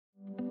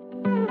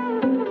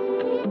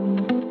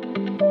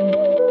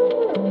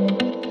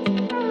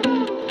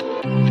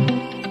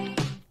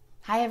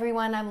Hi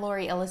everyone, I'm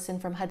Laurie Ellison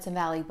from Hudson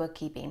Valley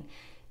Bookkeeping.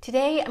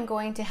 Today I'm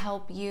going to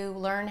help you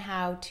learn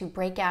how to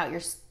break out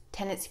your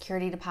tenant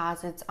security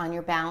deposits on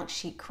your balance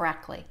sheet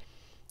correctly.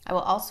 I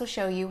will also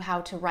show you how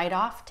to write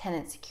off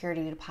tenant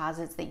security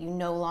deposits that you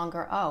no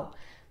longer owe.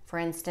 For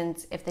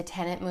instance, if the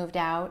tenant moved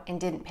out and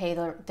didn't pay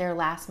their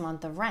last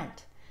month of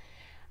rent.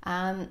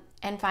 And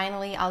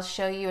finally, I'll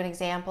show you an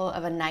example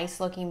of a nice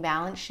looking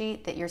balance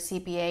sheet that your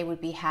CPA would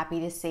be happy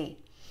to see.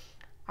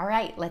 All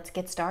right, let's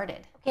get started.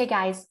 Okay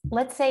guys,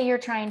 let's say you're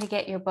trying to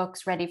get your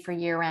books ready for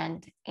year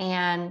end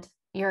and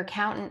your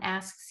accountant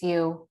asks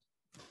you,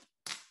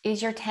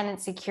 is your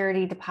tenant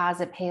security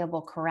deposit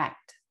payable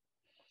correct?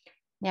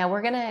 Now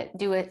we're gonna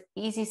do an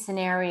easy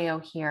scenario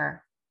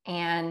here,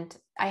 and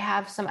I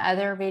have some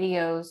other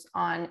videos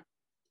on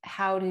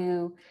how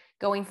to,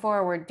 going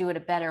forward, do it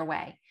a better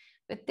way.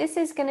 But this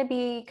is gonna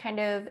be kind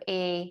of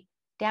a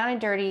down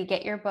and dirty,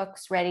 get your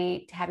books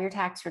ready to have your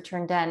tax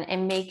return done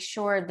and make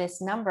sure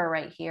this number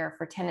right here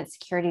for tenant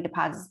security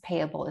deposits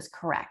payable is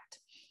correct.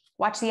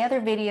 Watch the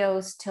other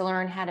videos to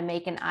learn how to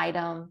make an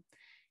item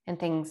and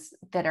things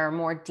that are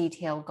more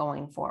detailed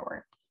going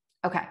forward.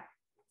 Okay,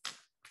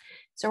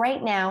 so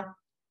right now,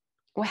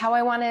 how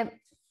I want to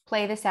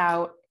play this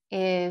out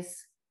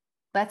is,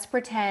 let's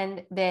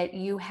pretend that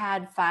you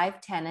had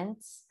 5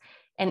 tenants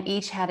and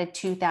each had a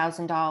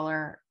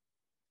 $2,000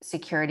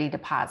 security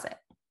deposit.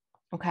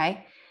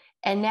 Okay,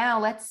 and now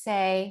let's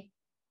say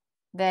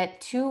that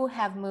 2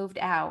 have moved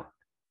out.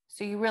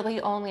 So you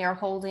really only are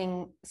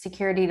holding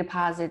security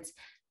deposits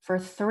for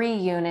 3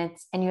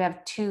 units and you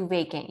have 2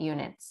 vacant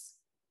units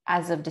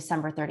as of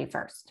December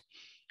 31st.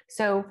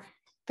 So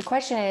the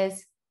question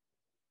is,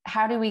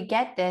 how do we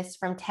get this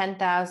from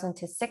 10,000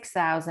 to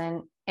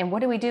 6,000? And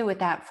what do we do with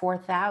that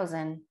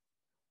 4,000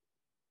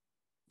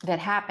 that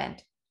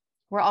happened?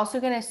 We're also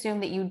going to assume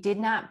that you did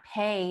not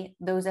pay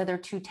those other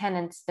 2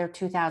 tenants their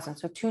 $2,000.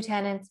 So 2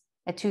 tenants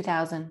at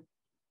 $2,000,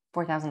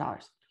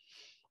 $4,000.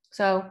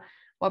 So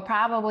what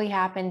probably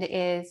happened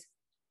is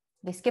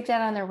they skipped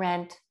out on their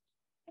rent,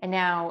 and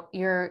now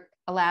you're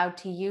allowed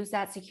to use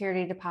that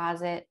security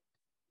deposit.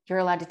 You're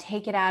allowed to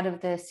take it out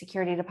of the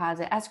security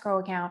deposit escrow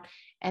account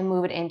and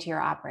move it into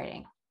your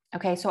operating.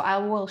 Okay, so I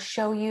will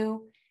show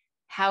you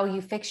how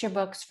you fix your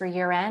books for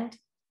year end.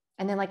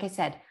 And then, like I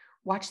said,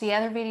 watch the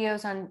other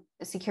videos on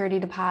security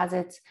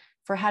deposits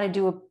for how to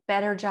do a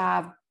better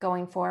job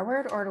going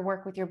forward, or to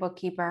work with your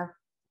bookkeeper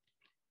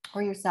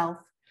or yourself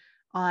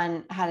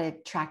on how to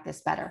track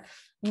this better.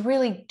 You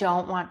really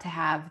don't want to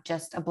have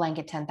just a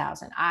blanket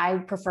 10,000. I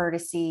prefer to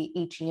see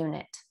each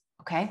unit,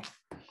 okay?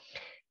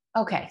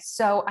 Okay,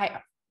 so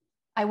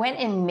I went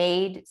and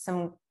made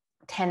some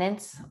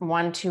tenants,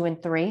 1, 2,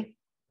 and 3.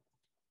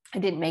 I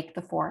didn't make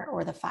the 4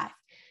 or the 5.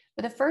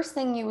 But the first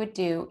thing you would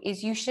do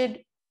is you should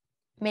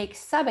make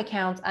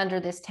sub-accounts under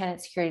this tenant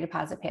security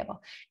deposit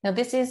payable. Now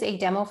this is a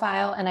demo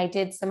file and I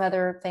did some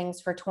other things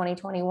for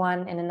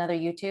 2021 in another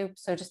YouTube.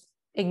 So just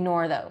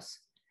ignore those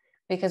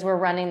because we're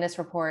running this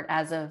report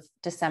as of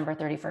December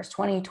 31st,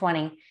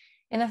 2020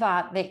 in the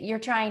thought that you're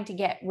trying to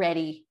get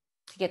ready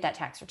to get that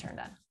tax return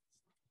done.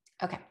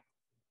 Okay.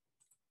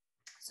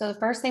 So the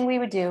first thing we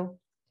would do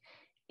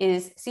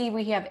is, see,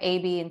 we have A,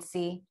 B, and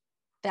C.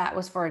 That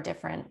was for a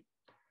different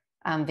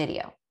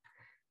video.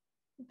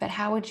 But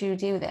how would you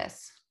do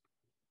this?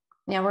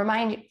 Now,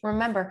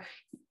 remember,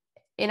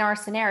 in our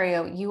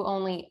scenario, you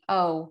only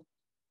owe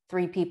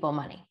 3 people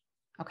money,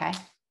 okay?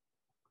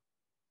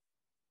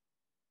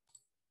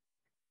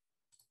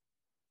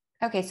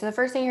 Okay, so the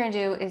first thing you're gonna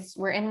do is,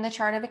 we're in the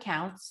chart of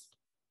accounts.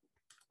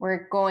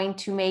 We're going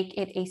to make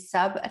it a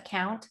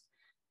sub-account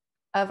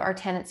of our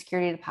tenant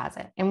security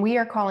deposit. And we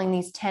are calling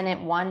these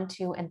tenant 1,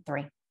 2, and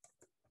 3.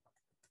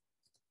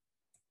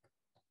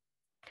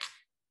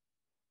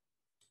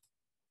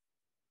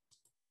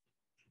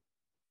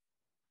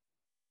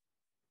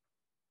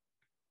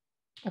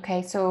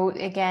 Okay, so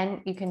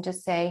again, you can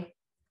just say,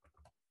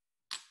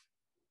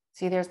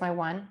 see, there's my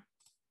 1.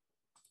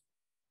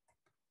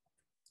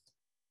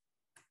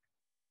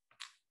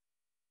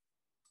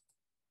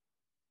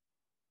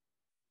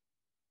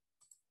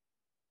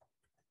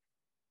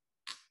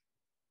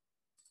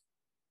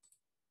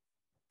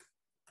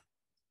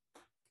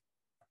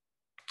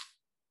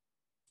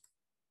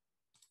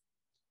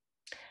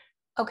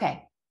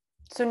 Okay,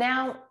 so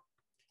now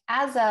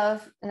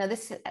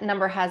this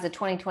number has a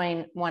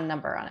 2021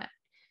 number on it.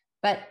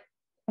 But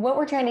what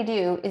we're trying to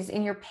do is,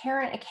 in your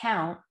parent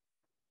account,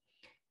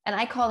 and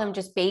I call them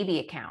just baby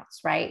accounts,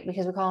 right?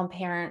 Because we call them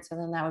parents, so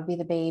then that would be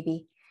the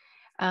baby.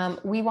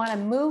 We want to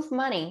move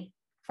money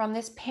from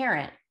this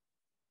parent.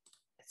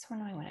 It's so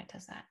annoying when it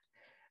does that.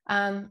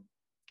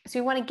 So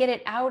we want to get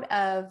it out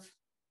of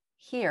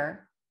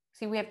here.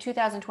 See, we have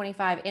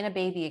 2025 in a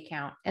baby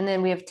account, and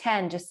then we have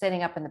 10 just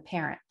sitting up in the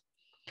parent.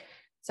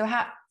 So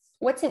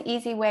what's an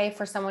easy way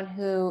for someone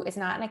who is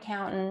not an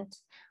accountant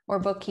or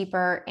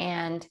bookkeeper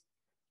and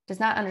does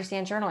not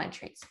understand journal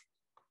entries?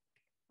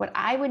 What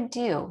I would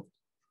do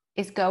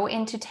is go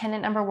into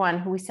tenant number 1,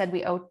 who we said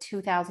we owe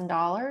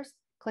 $2,000,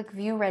 click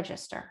view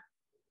register.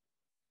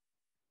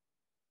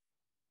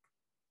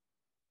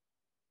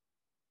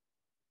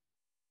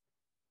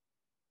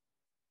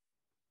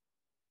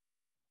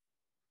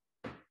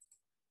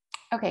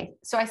 Okay,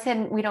 so I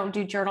said we don't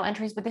do journal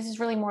entries, but this is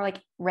really more like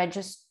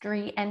register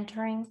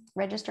entering.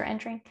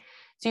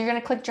 So you're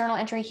going to click journal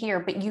entry here,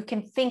 but you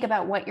can think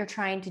about what you're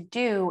trying to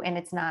do and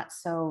it's not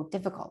so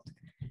difficult,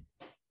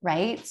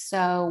 right?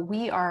 So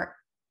we are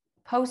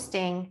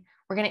posting,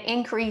 we're going to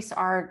increase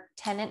our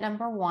tenant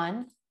number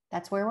 1.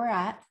 That's where we're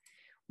at.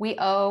 We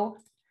owe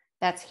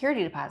that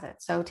security deposit.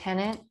 So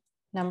tenant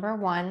number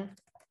 1,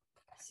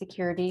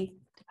 security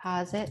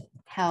deposit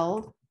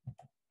held.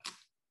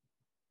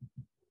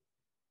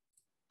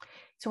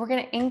 So we're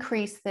going to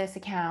increase this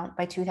account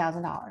by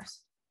 $2,000.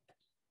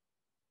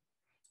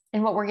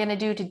 And what we're going to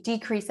do to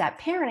decrease that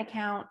parent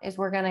account is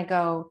we're going to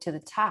go to the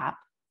top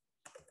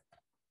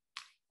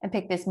and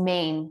pick this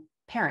main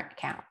parent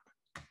account.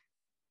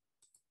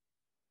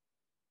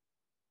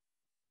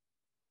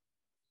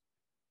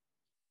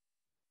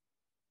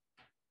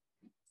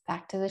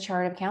 Back to the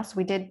chart of accounts.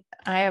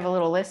 I have a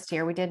little list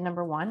here. We did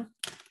number 1.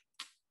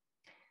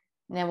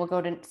 And then we'll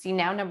go to, see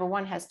now number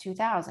 1 has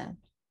 2,000.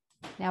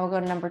 Now we'll go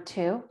to number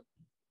 2.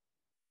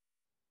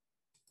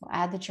 We'll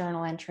add the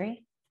journal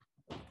entry.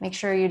 Make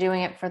sure you're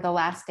doing it for the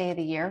last day of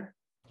the year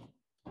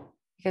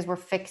because we're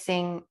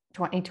fixing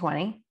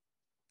 2020.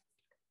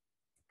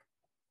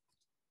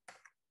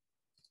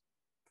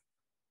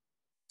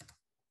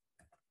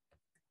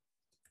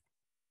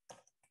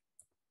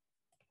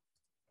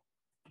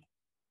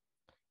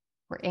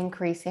 We're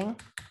increasing,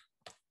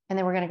 and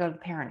then we're going to go to the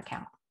parent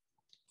account.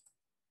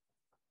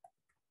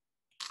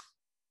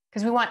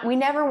 Because we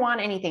never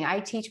want anything. I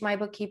teach my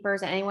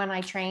bookkeepers and anyone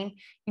I train,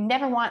 you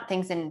never want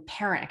things in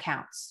parent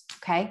accounts,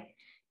 okay?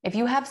 If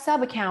you have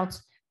sub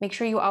accounts, make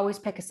sure you always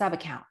pick a sub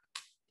account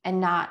and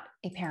not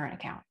a parent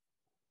account.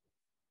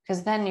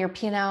 Because then your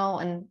P&L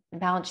and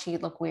balance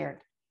sheet look weird.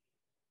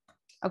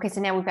 Okay,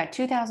 so now we've got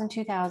 2,000,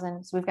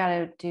 2,000. So we've got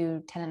to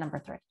do tenant number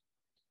 3.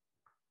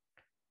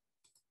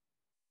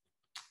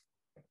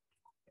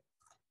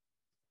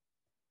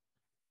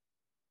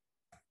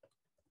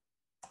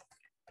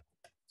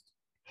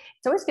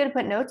 It's always good to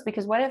put notes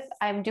because what if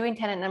I'm doing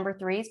tenant number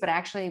 3s, but I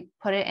actually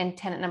put it in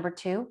tenant number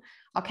 2?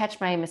 I'll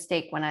catch my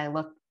mistake when I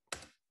look,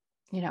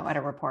 at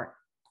a report.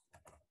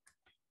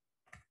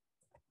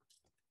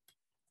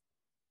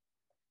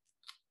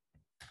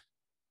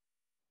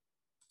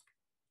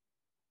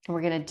 And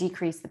we're going to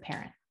decrease the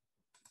parent.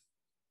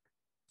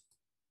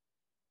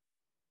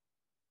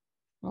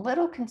 I'm a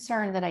little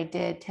concerned that I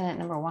did tenant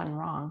number 1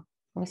 wrong.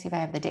 Let me see if I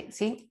have the date.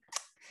 See,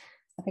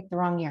 I picked the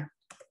wrong year.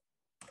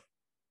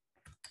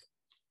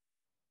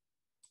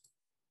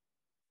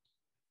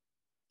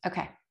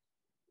 Okay.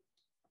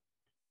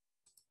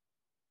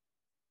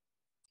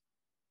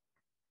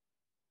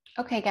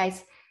 Okay,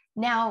 guys.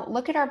 Now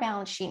look at our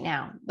balance sheet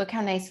now. Look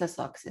how nice this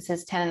looks. It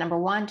says tenant number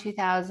 1,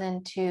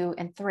 2,000, 2,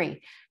 and 3.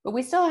 But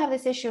we still have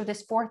this issue of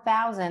this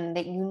 4,000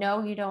 that you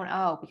don't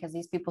owe because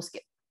these people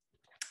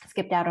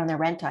skipped out on their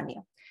rent on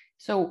you.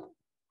 So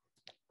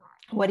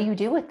what do you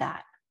do with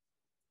that?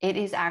 It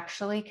is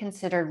actually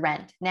considered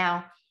rent.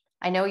 Now,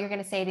 I know you're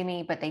going to say to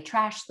me, but they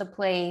trashed the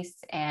place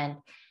and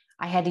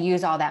I had to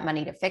use all that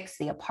money to fix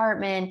the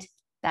apartment.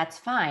 That's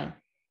fine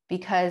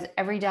because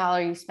every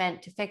dollar you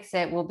spent to fix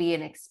it will be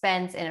an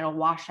expense and it'll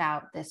wash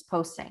out this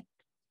posting.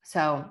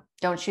 So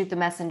don't shoot the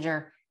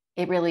messenger.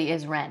 It really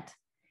is rent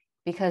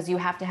because you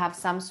have to have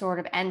some sort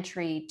of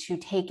entry to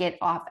take it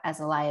off as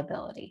a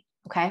liability.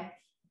 Okay.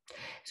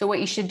 So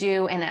what you should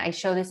do, and I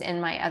show this in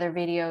my other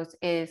videos,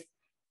 is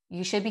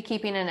you should be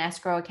keeping an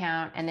escrow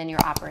account and then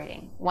you're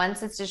operating.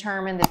 Once it's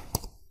determined that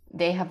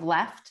they have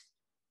left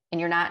and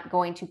you're not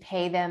going to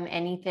pay them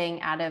anything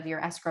out of your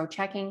escrow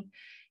checking,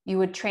 you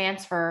would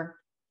transfer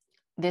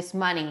this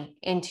money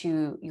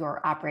into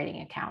your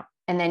operating account.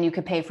 And then you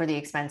could pay for the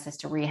expenses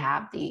to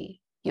rehab the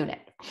unit.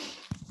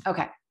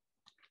 Okay.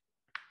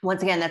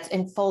 Once again, that's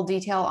in full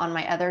detail on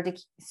my other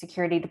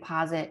security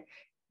deposit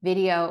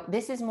video.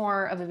 This is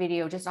more of a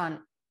video just on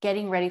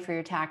getting ready for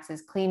your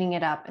taxes, cleaning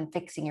it up, and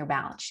fixing your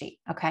balance sheet.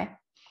 Okay.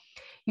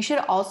 You should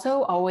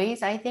also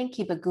always, I think,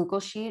 keep a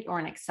Google Sheet or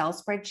an Excel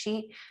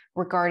spreadsheet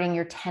regarding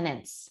your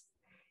tenants.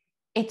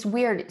 It's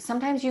weird.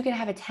 Sometimes you can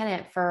have a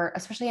tenant for,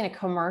 especially in a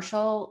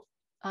commercial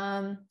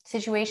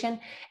situation,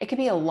 it could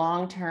be a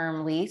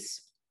long-term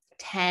lease,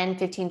 10,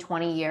 15,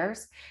 20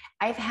 years.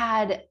 I've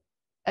had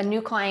a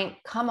new client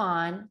come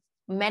on,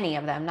 many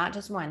of them, not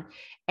just one,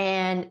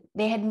 and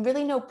they had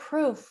really no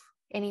proof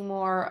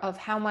anymore of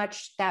how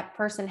much that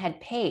person had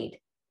paid.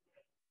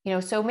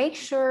 So make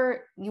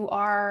sure you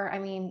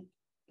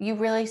you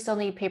really still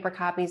need paper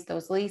copies,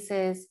 those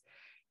leases,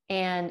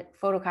 and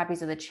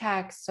photocopies of the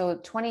checks. So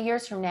 20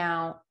 years from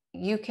now,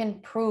 you can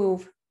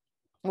prove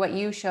what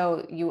you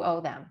show you owe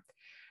them.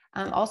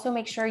 Also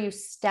make sure you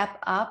step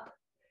up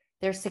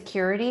their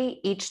security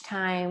each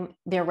time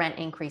their rent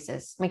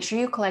increases. Make sure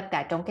you collect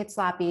that. Don't get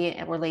sloppy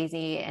or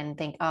lazy and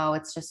think, oh,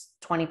 it's just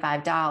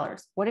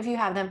 $25. What if you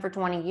have them for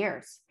 20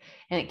 years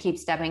and it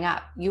keeps stepping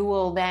up? You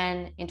will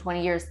then in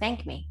 20 years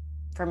thank me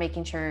for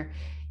making sure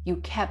you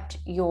kept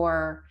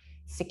your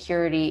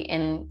security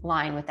in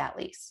line with that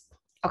lease.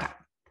 Okay,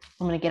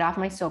 I'm going to get off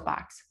my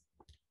soapbox.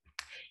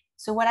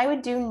 So what I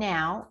would do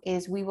now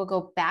is we will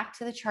go back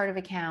to the chart of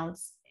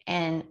accounts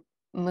and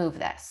move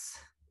this.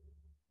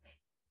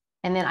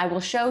 And then I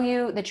will show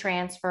you the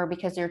transfer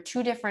because there are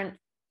two different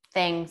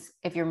things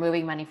if you're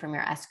moving money from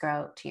your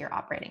escrow to your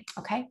operating,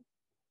 okay?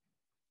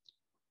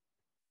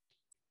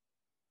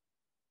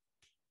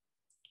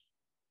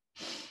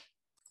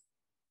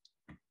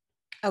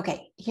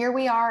 Okay, here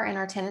we are in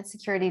our tenant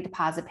security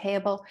deposit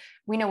payable.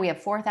 We know we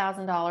have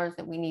 $4,000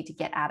 that we need to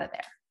get out of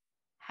there.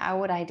 How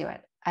would I do it?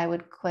 I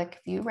would click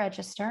View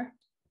Register.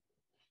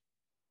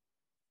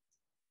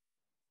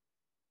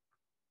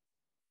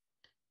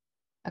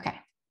 Okay.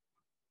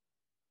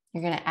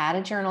 You're going to add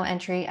a journal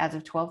entry as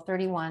of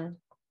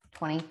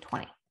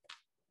 12/31/2020.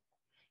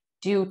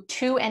 Do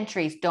 2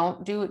 entries.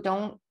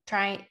 Don't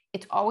try.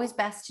 It's always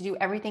best to do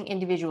everything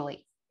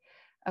individually.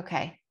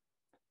 Okay.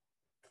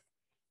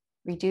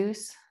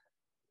 Reduce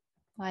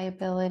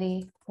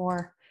liability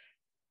for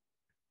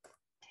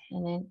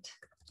tenant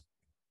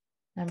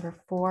number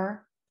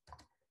 4,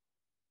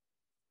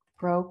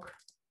 broke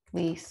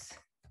lease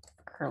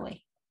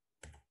early.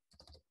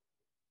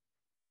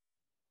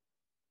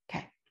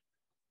 Okay.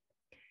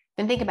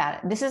 Then think about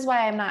it. This is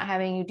why I'm not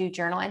having you do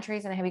journal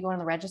entries and I have you go on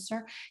the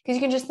register, because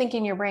you can just think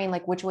in your brain,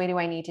 like, which way do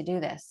I need to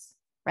do this,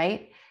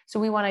 right? So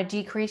we want to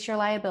decrease your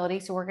liability.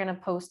 So we're going to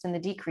post in the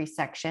decrease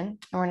section and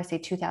we're going to say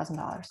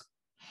 $2,000.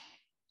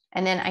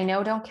 And then I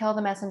know, don't kill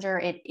the messenger.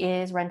 It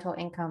is rental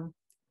income.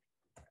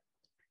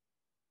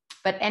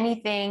 But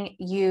anything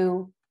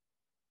you,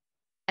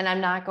 and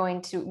I'm not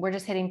going to, we're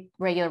just hitting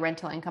regular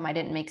rental income. I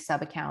didn't make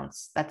sub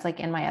accounts. That's like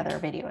in my other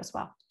video as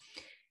well.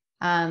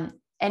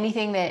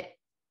 Anything that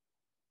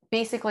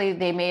basically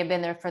they may have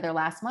been there for their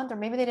last month, or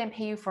maybe they didn't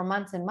pay you for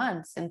months and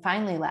months and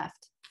finally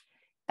left.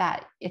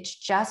 That it's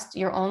just,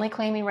 you're only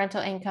claiming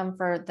rental income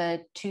for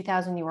the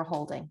 $2,000 you were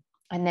holding.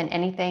 And then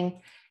anything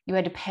you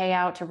had to pay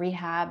out to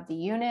rehab the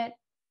unit,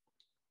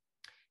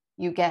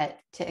 you get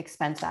to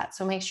expense that.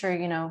 So make sure,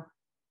 you know,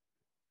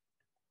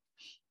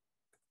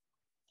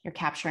 you're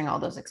capturing all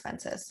those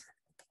expenses.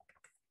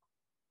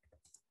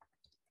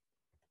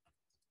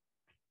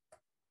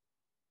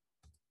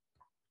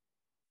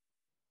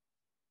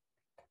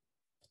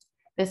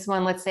 This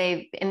one, let's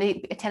say, and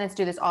the tenants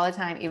do this all the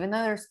time, even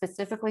though they're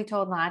specifically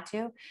told not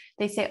to,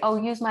 they say, oh,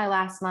 use my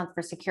last month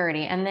for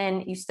security. And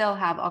then you still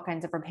have all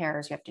kinds of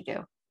repairs you have to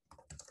do.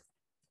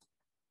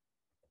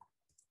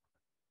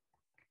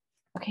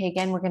 Okay,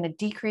 again, we're going to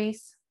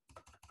decrease.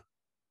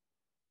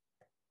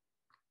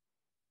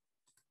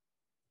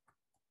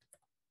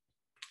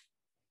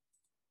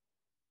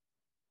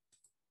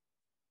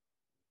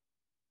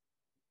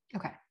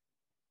 Okay.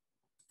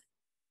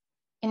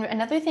 And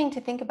another thing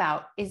to think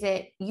about is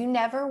that you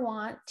never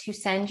want to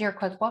send your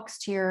QuickBooks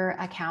to your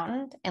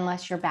accountant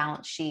unless your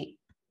balance sheet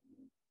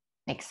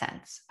makes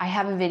sense. I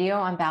have a video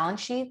on balance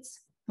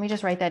sheets. Let me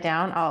just write that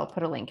down. I'll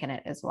put a link in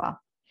it as well.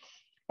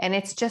 And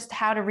it's just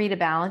how to read a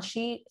balance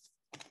sheet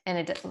and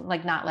it,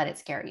 like, not let it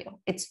scare you.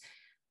 It's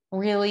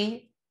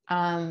really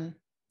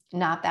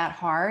not that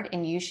hard,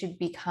 and you should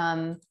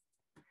become,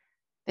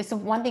 this is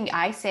one thing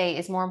I say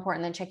is more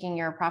important than checking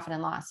your profit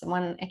and loss. And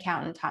one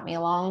accountant taught me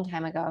a long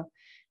time ago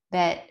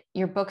that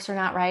your books are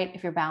not right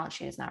if your balance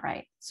sheet is not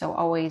right. So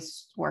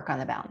always work on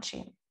the balance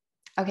sheet.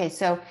 Okay,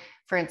 so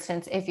for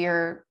instance, if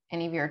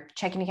any of your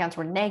checking accounts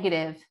were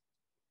negative,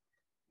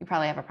 you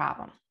probably have a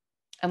problem,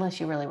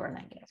 unless you really were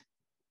negative.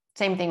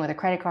 Same thing with a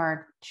credit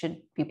card,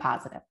 should be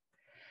positive.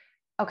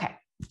 Okay,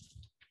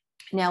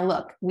 now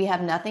look, we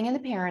have nothing in the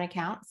parent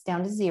account. It's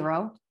down to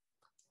 0.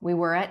 We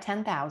were at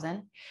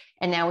 10,000,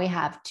 and now we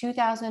have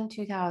 2,000,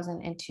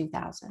 2,000, and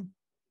 2,000.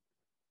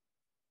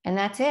 And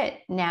that's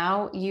it.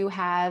 Now you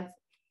have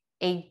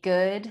a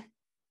good, you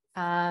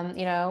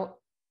know,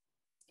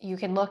 you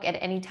can look at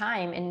any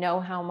time and know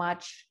how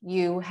much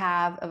you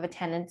have of a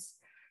tenant's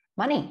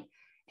money.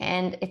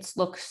 And it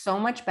looks so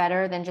much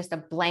better than just a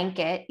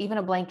blanket, even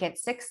a blanket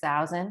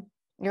 6,000.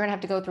 You're gonna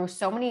have to go through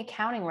so many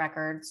accounting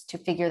records to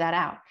figure that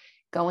out.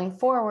 Going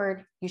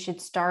forward, you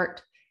should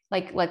start,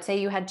 like, let's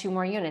say you had 2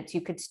 more units, you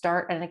could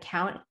start an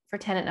account for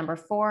tenant number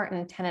 4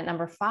 and tenant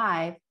number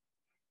 5,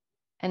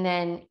 and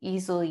then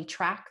easily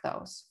track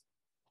those.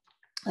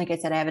 Like I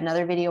said, I have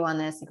another video on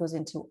this. It goes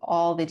into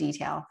all the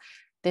detail.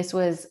 This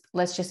was,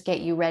 let's just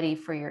get you ready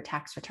for your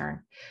tax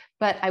return.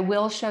 But I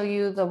will show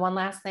you the one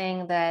last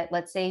thing, that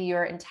let's say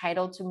you're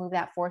entitled to move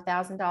that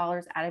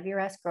 $4,000 out of your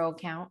escrow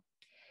account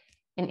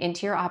and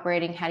into your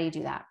operating. How do you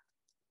do that?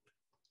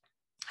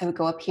 I would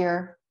go up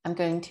here. I'm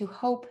going to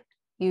hope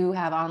you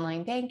have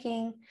online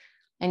banking,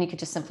 and you could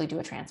just simply do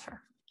a transfer.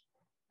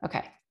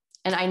 Okay.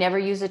 And I never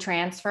use a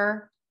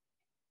transfer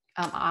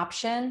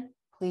option.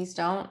 Please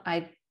don't.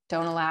 I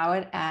don't allow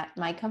it at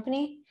my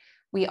company.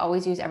 We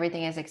always use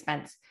everything as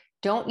expense.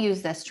 Don't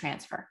use this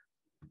transfer.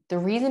 The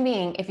reason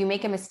being, if you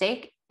make a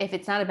mistake, if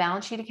it's not a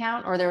balance sheet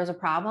account or there was a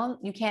problem,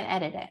 you can't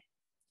edit it.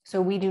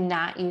 So we do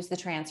not use the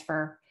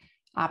transfer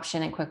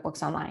option in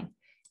QuickBooks Online.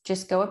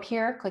 Just go up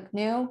here, click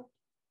new,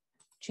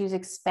 choose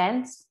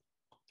expense,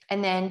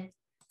 and then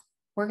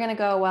we're going to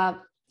go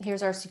up.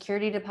 Here's our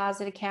security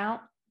deposit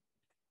account.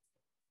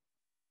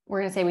 we're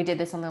going to say we did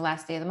this on the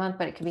last day of the month,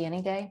 but it could be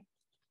any day.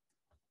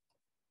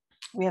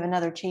 We have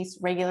another Chase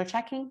regular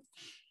checking.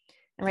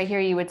 And right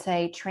here, you would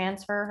say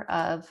transfer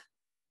of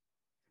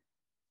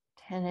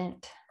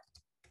tenant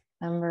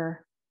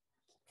number,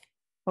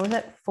 what was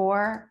it?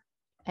 4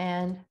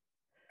 and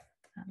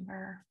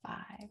number 5.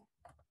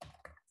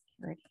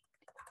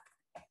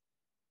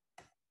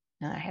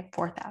 And I had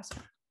 4,000.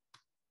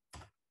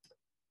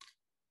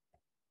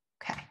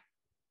 Okay.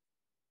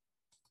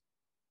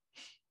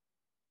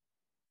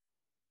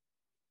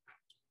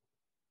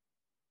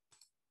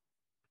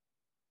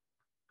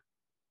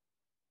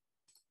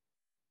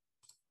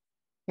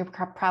 You're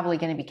probably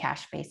going to be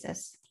cash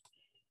basis.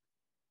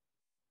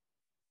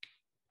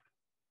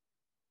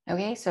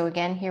 Okay, so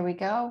again, here we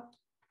go.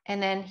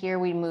 And then here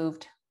we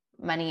moved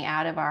money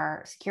out of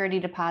our security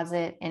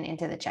deposit and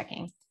into the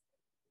checking.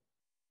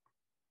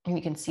 And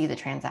you can see the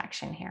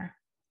transaction here.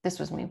 This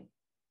was me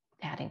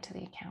adding to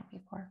the account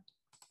before.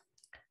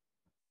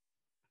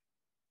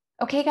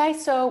 Okay,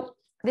 guys, so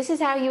this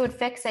is how you would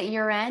fix at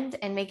year end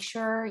and make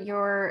sure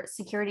your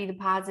security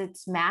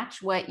deposits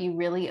match what you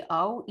really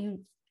owe.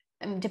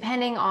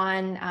 Depending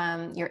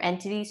on your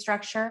entity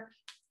structure,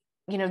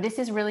 you know, this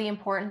is really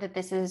important that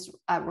this is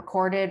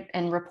recorded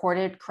and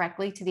reported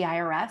correctly to the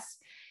IRS.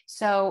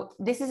 So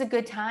this is a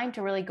good time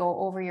to really go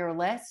over your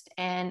list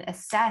and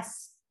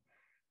assess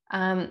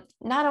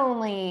not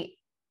only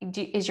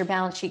is your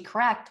balance sheet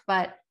correct,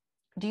 but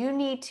do you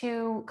need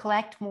to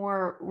collect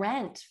more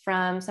rent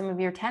from some of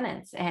your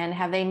tenants? And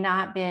have they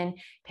not been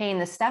paying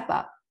the step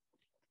up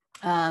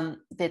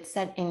that's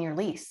set in your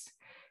lease?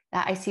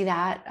 I see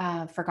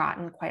that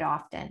forgotten quite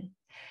often.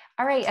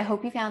 All right, I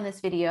hope you found this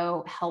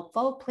video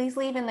helpful. Please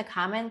leave in the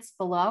comments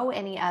below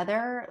any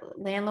other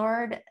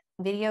landlord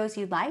videos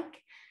you'd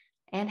like,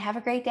 and have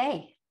a great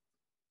day.